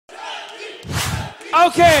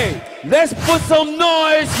Okay, let's put some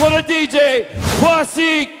noise for the DJ,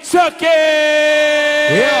 Chuckie.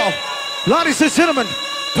 Yeah, ladies and gentlemen,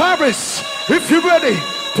 Paris, if you're ready,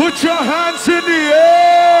 put your hands in the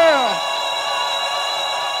air.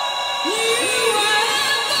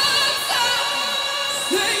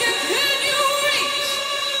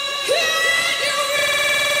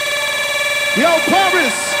 Yo,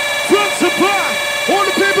 Paris, front to back, all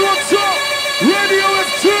the people on top, Radio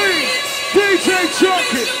FT, DJ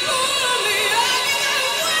Chuckie.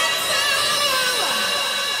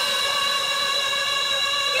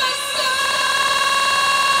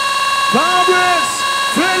 Paris,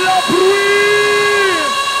 fais la bruit.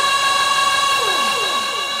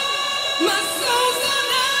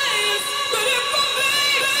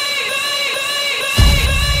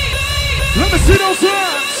 Let me see those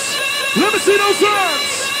hands. Let me see those hands.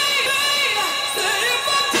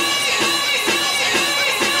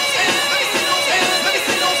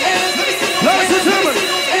 Ladies and gentlemen,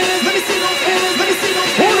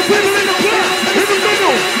 all the people in the back, in the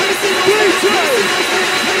middle, DJ Chuckie.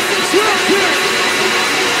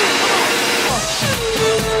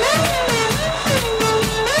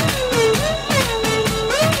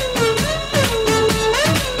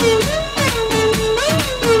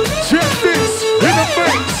 Check this in the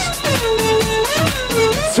mix.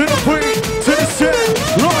 To the beat, to the sound,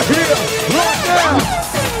 right here, right now.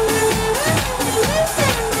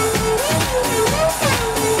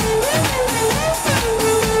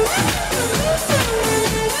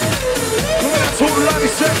 Coming out to all the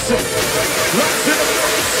ladies sexy. Right to the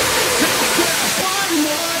mix, to the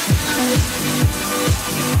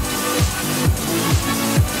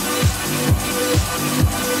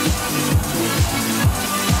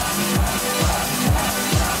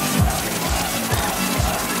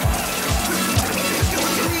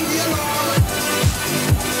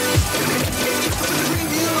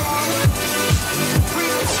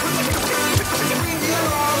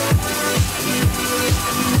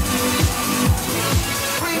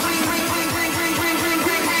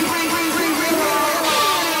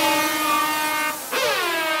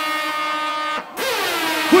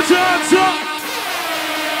put your hands up.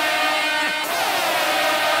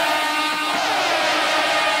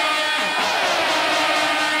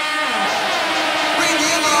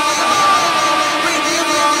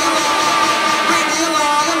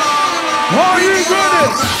 Are you ready?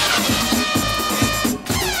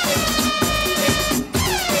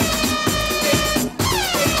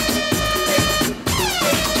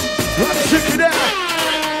 Let's check it out.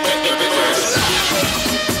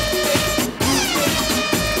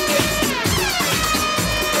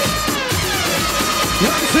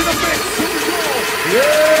 Ladies in the mix.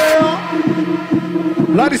 Yeah.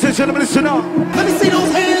 Ladies and gentlemen, listen up. Let me see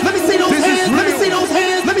those hands, let me see those hands, let me see those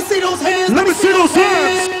hands, let me see those hands, Let me see those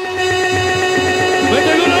hands.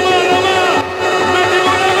 Mete con la mano más. Mete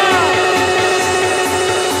con la mano.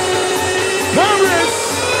 Paris!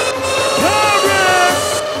 Paris!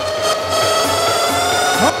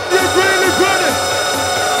 Are you really ready?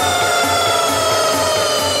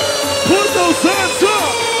 Put those hands up!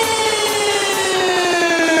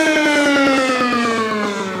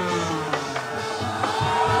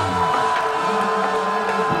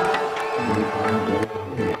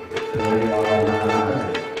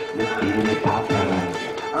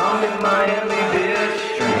 I'm in Miami, bitch.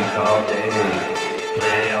 Drink all day,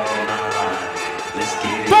 play all night. Let's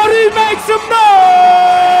get it. Buddy, make some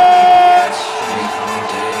noise. Drink all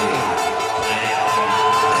day, play all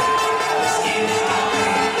night. Let's get it.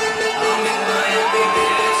 I'm in Miami,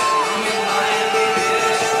 bitch. I'm in Miami,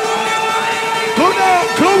 bitch. I'm in Miami. Go down!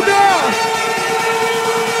 Go down!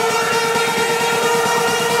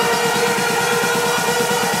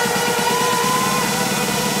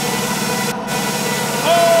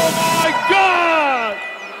 Oh my God!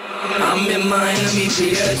 I'm in Miami,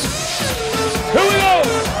 bitch. Here we go.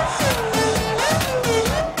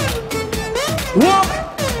 What?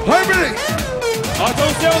 Hey, ready?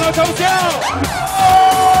 Attention, attention.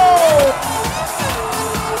 Oh!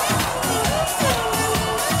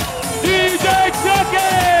 DJ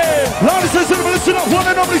Chuckie. Ladies and gentlemen, listen up. One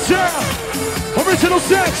and only sound. Original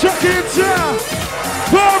sound. Chuckie in town.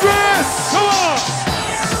 Paris! Come on.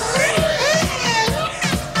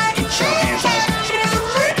 Put your hands up.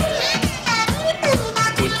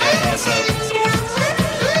 Put that ass up.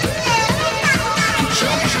 Put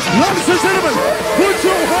your hands up. Ladies and gentlemen, put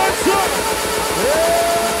your hands up.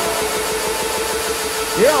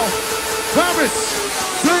 Yo, Paris,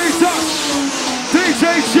 please up. DJ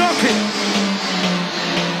Chuckie.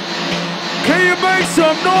 Can you make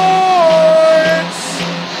some noise?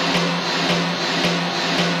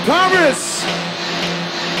 Paris,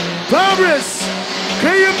 Paris,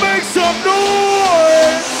 can you make some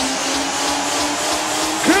noise?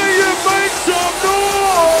 Can you make some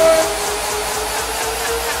noise?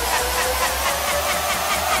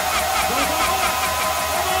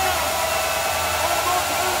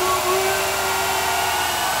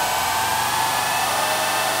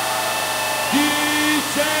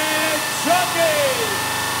 DJ Chuckie.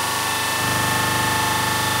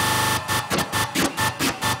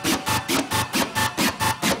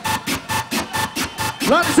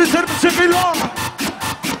 Ladies and gentlemen, check it out.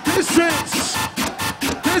 This is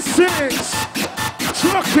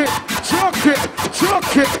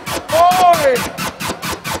Chuckie, oi!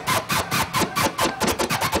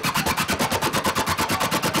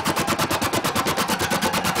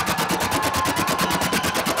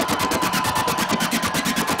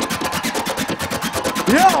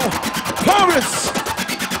 Yo, Paris!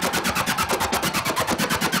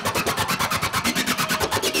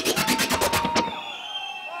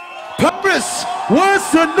 Paris,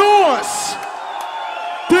 where's the noise?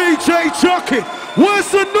 DJ Chuckie, where's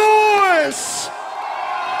the noise?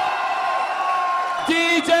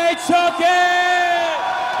 DJ Chuckie.